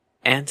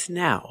And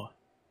now,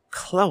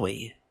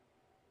 Chloe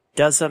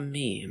does a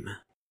meme.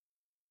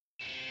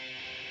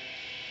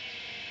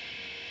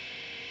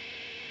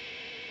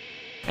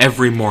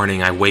 Every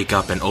morning I wake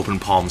up and open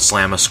palm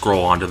slam a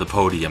scroll onto the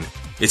podium.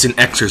 It's an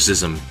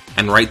exorcism,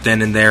 and right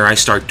then and there I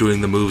start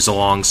doing the moves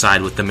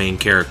alongside with the main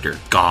character,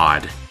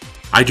 God.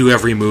 I do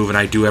every move and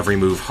I do every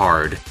move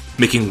hard,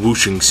 making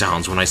whooshing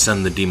sounds when I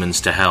send the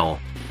demons to hell,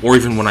 or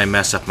even when I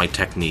mess up my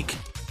technique.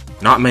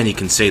 Not many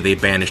can say they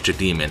banished a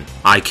demon.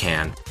 I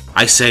can.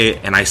 I say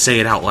it, and I say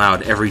it out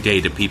loud every day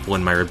to people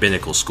in my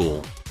rabbinical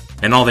school.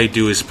 And all they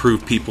do is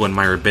prove people in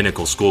my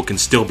rabbinical school can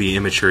still be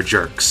immature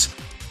jerks.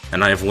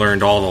 And I have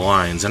learned all the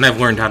lines, and I've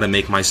learned how to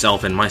make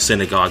myself and my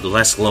synagogue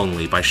less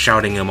lonely by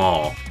shouting them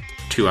all.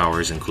 2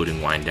 hours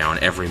including wind down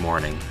every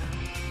morning.